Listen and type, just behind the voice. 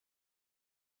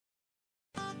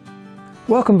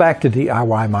Welcome back to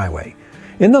DIY My Way.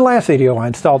 In the last video I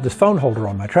installed this phone holder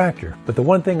on my tractor, but the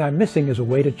one thing I'm missing is a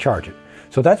way to charge it.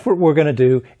 So that's what we're going to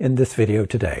do in this video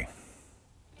today.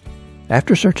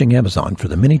 After searching Amazon for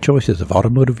the many choices of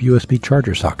automotive USB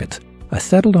charger sockets, I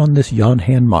settled on this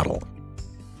Yonhan model.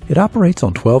 It operates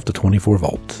on 12 to 24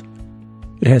 volts.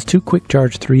 It has two Quick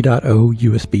Charge 3.0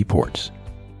 USB ports.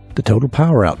 The total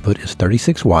power output is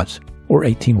 36 watts or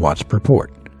 18 watts per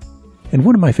port. And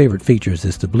one of my favorite features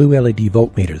is the blue LED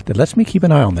voltmeter that lets me keep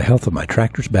an eye on the health of my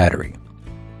tractor's battery.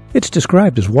 It's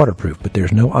described as waterproof, but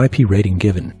there's no IP rating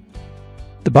given.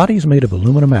 The body is made of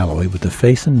aluminum alloy with the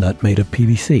face and nut made of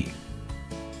PVC.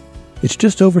 It's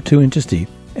just over 2 inches deep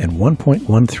and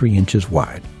 1.13 inches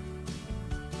wide.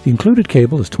 The included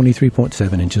cable is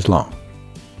 23.7 inches long.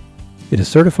 It is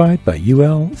certified by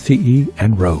UL, CE,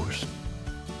 and ROSE.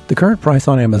 The current price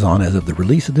on Amazon as of the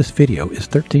release of this video is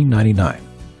 $13.99.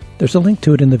 There's a link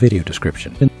to it in the video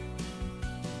description.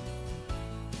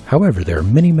 However, there are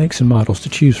many makes and models to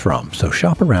choose from, so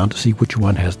shop around to see which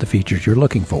one has the features you're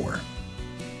looking for.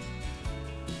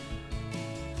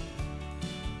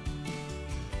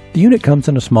 The unit comes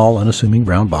in a small, unassuming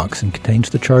brown box and contains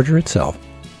the charger itself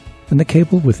and the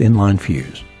cable with inline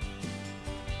fuse.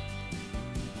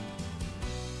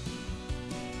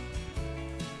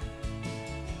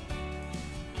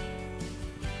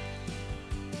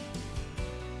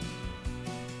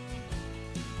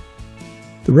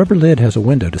 The rubber lid has a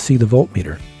window to see the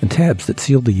voltmeter and tabs that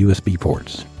seal the USB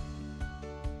ports.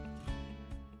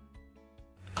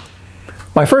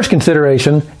 My first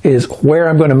consideration is where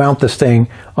I'm going to mount this thing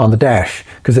on the dash,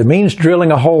 because it means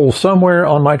drilling a hole somewhere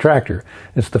on my tractor.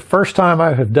 It's the first time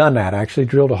I have done that, actually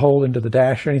drilled a hole into the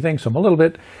dash or anything, so I'm a little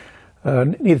bit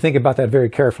need to think about that very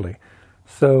carefully.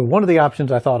 So one of the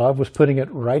options I thought of was putting it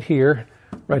right here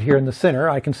in the center.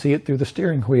 I can see it through the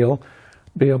steering wheel,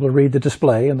 be able to read the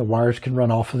display, and the wires can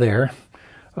run off of there.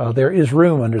 There is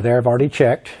room under there, I've already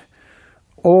checked.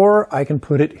 Or I can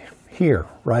put it here,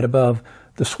 right above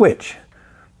the switch.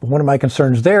 But one of my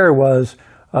concerns there was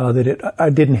that I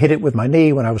didn't hit it with my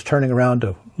knee when I was turning around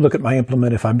to look at my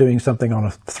implement if I'm doing something on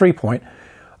a 3-point.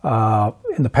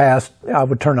 In the past, I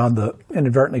would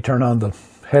inadvertently turn on the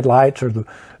headlights or the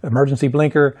emergency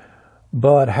blinker,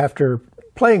 but after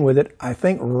playing with it, I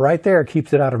think right there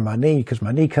keeps it out of my knee, because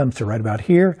my knee comes to right about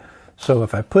here. So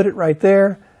if I put it right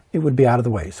there, it would be out of the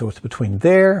way. So it's between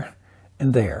there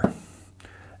and there.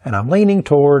 And I'm leaning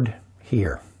toward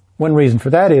here. One reason for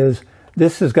that is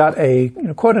this has got a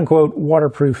quote-unquote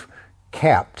waterproof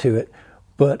cap to it,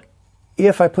 but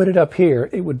if I put it up here,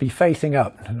 it would be facing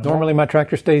up. Normally my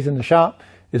tractor stays in the shop,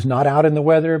 is not out in the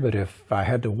weather, but if I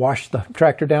had to wash the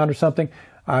tractor down or something,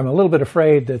 I'm a little bit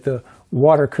afraid that the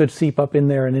water could seep up in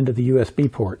there and into the USB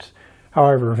ports.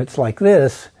 However, if it's like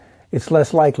this, it's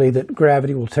less likely that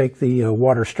gravity will take the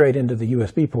water straight into the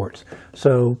USB ports.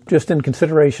 So just in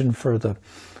consideration for the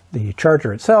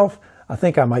charger itself, I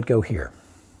think I might go here.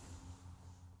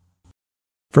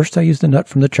 First, I use the nut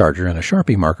from the charger and a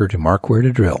Sharpie marker to mark where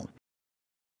to drill.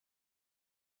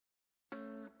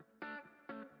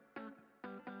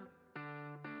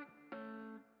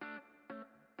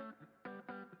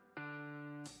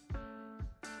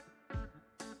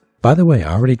 By the way,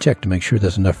 I already checked to make sure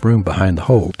there's enough room behind the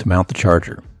hole to mount the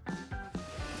charger.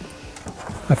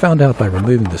 I found out by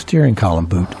removing the steering column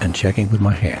boot and checking with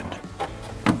my hand.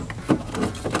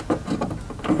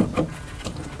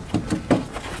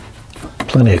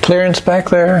 Plenty of clearance back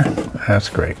there. That's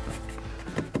great.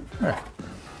 All right.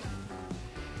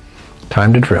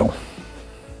 Time to drill.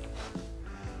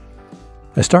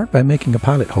 I start by making a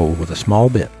pilot hole with a small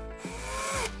bit.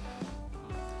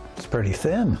 It's pretty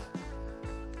thin.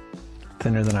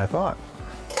 Thinner than I thought.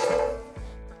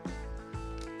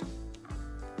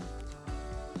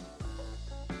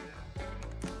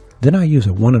 Then I use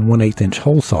a 1 1/8 inch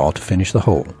hole saw to finish the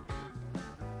hole.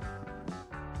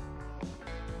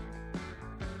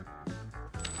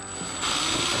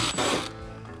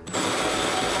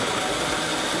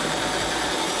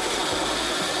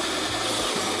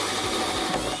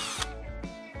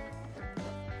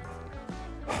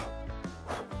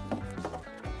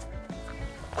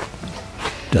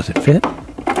 Does it fit?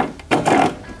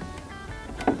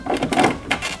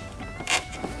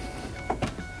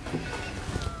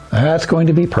 That's going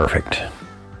to be perfect.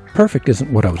 Perfect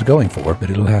isn't what I was going for, but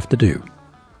it'll have to do.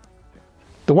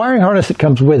 The wiring harness that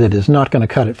comes with it is not going to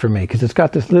cut it for me, because it's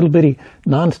got this little bitty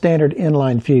non-standard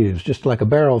inline fuse, just like a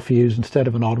barrel fuse instead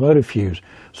of an automotive fuse.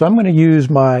 So I'm going to use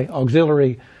my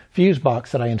auxiliary fuse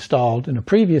box that I installed in a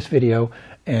previous video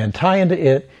and tie into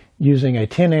it using a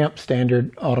 10 amp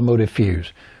standard automotive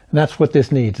fuse. And that's what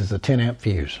this needs, is a 10 amp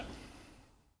fuse.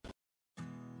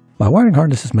 My wiring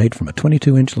harness is made from a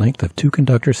 22-inch length of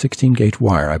 2-conductor 16-gauge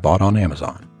wire I bought on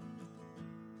Amazon.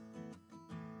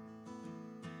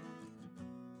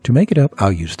 To make it up,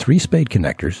 I'll use 3 spade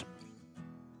connectors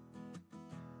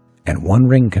and 1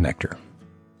 ring connector.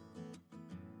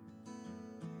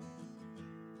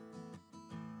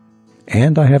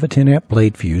 And I have a 10-amp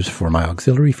blade fuse for my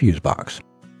auxiliary fuse box.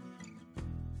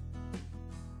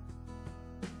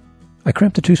 I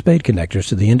crimp the 2 spade connectors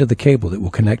to the end of the cable that will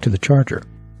connect to the charger.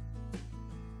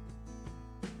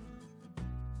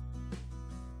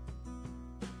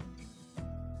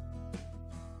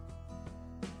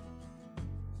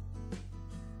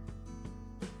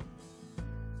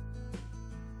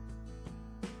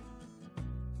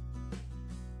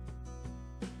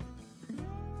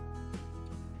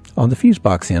 On the fuse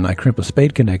box end, I crimp a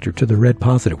spade connector to the red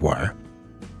positive wire.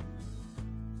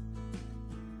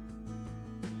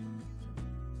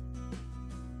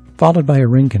 Followed by a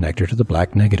ring connector to the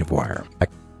black negative wire.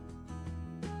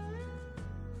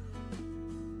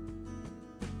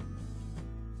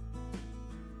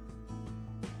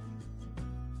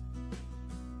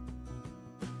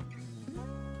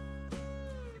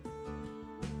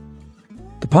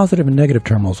 The positive and negative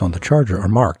terminals on the charger are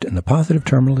marked, and the positive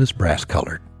terminal is brass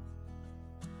colored.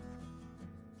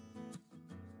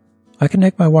 I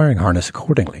connect my wiring harness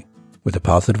accordingly, with the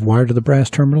positive wire to the brass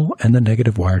terminal and the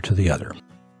negative wire to the other.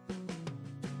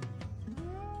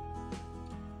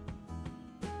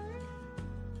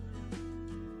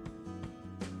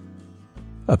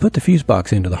 I put the fuse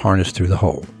box into the harness through the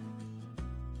hole.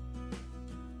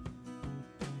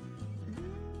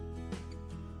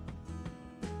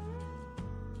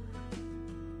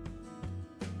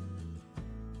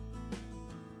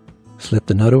 Slip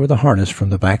the nut over the harness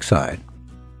from the back side.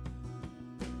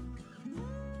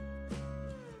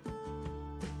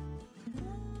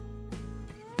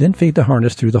 Then feed the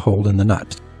harness through the hole in the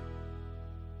nut.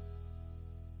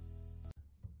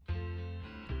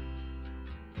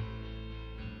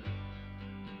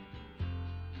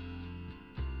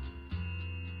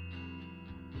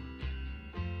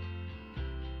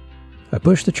 I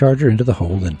push the charger into the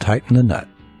hole and tighten the nut.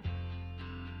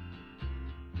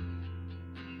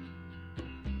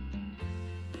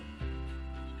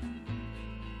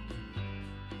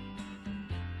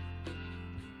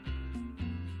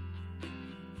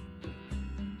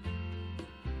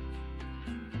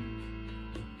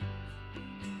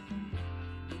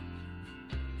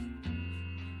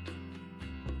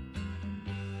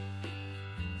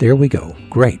 There we go.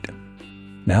 Great.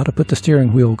 Now to put the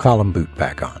steering wheel column boot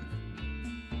back on.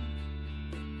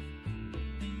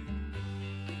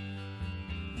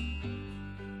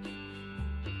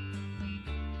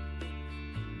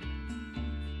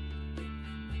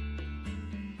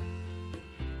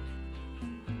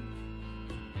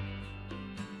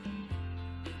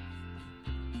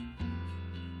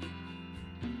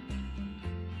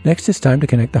 Next, it's time to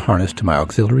connect the harness to my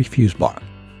auxiliary fuse block.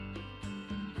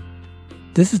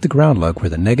 This is the ground lug where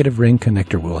the negative ring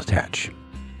connector will attach.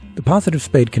 The positive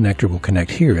spade connector will connect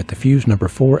here at the fuse number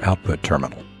 4 output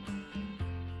terminal.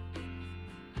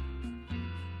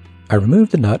 I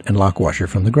remove the nut and lock washer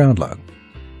from the ground lug.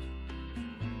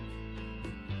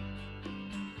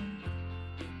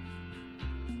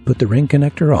 Put the ring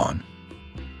connector on.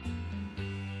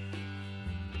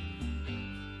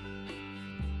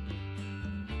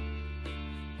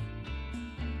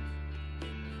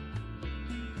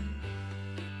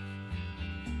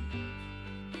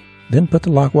 Then put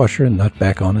the lock washer and nut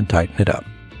back on and tighten it up.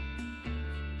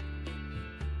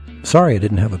 Sorry I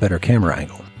didn't have a better camera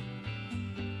angle.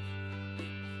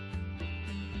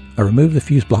 I remove the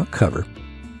fuse block cover.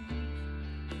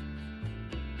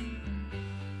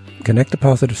 Connect the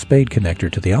positive spade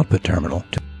connector to the output terminal.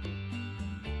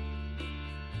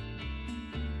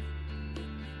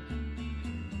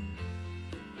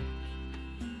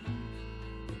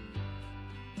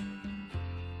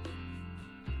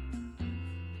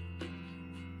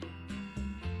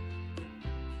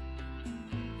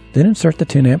 Then insert the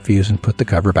 10-amp fuse and put the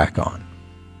cover back on.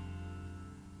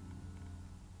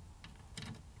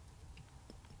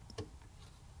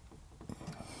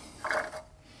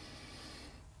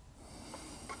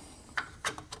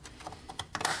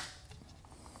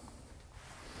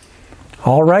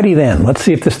 Alrighty then, let's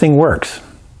see if this thing works.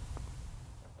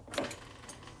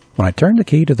 When I turn the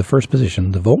key to the first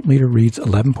position, the voltmeter reads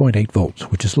 11.8 volts,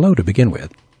 which is low to begin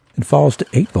with, and falls to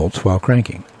 8 volts while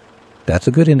cranking. That's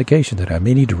a good indication that I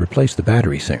may need to replace the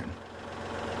battery soon.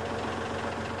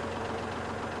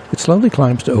 It slowly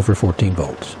climbs to over 14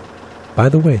 volts. By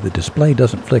the way, the display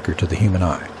doesn't flicker to the human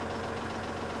eye.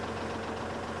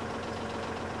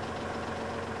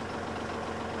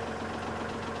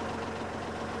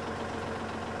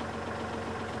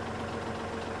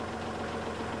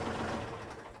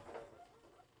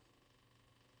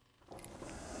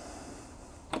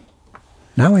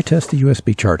 Now I test the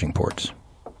USB charging ports.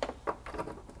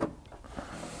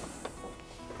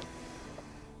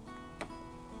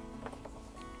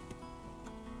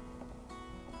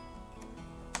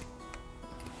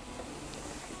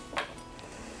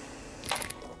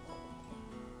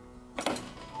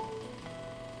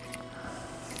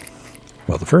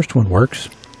 Well, the first one works.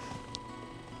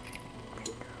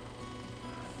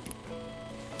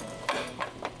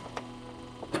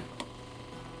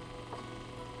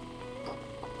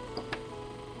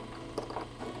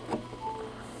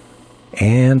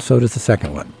 And so does the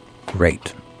second one.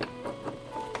 Great.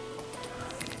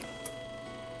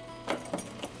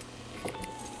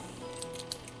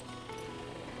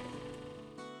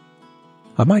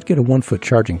 I might get a 1-foot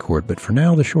charging cord, but for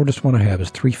now the shortest one I have is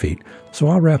 3 feet, so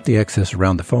I'll wrap the excess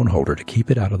around the phone holder to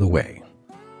keep it out of the way.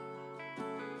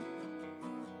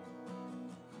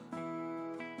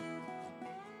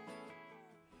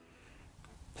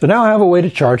 So now I have a way to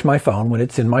charge my phone when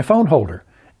it's in my phone holder.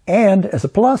 And as a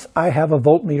plus, I have a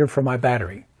voltmeter for my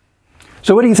battery.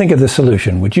 So what do you think of this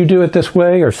solution? Would you do it this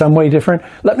way or some way different?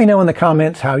 Let me know in the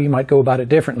comments how you might go about it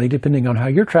differently depending on how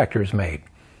your tractor is made.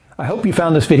 I hope you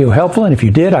found this video helpful, and if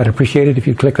you did, I'd appreciate it if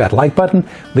you click that like button,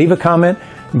 leave a comment,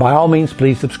 and by all means,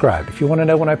 please subscribe. If you want to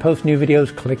know when I post new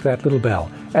videos, click that little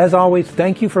bell. As always,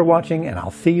 thank you for watching, and I'll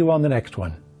see you on the next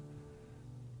one.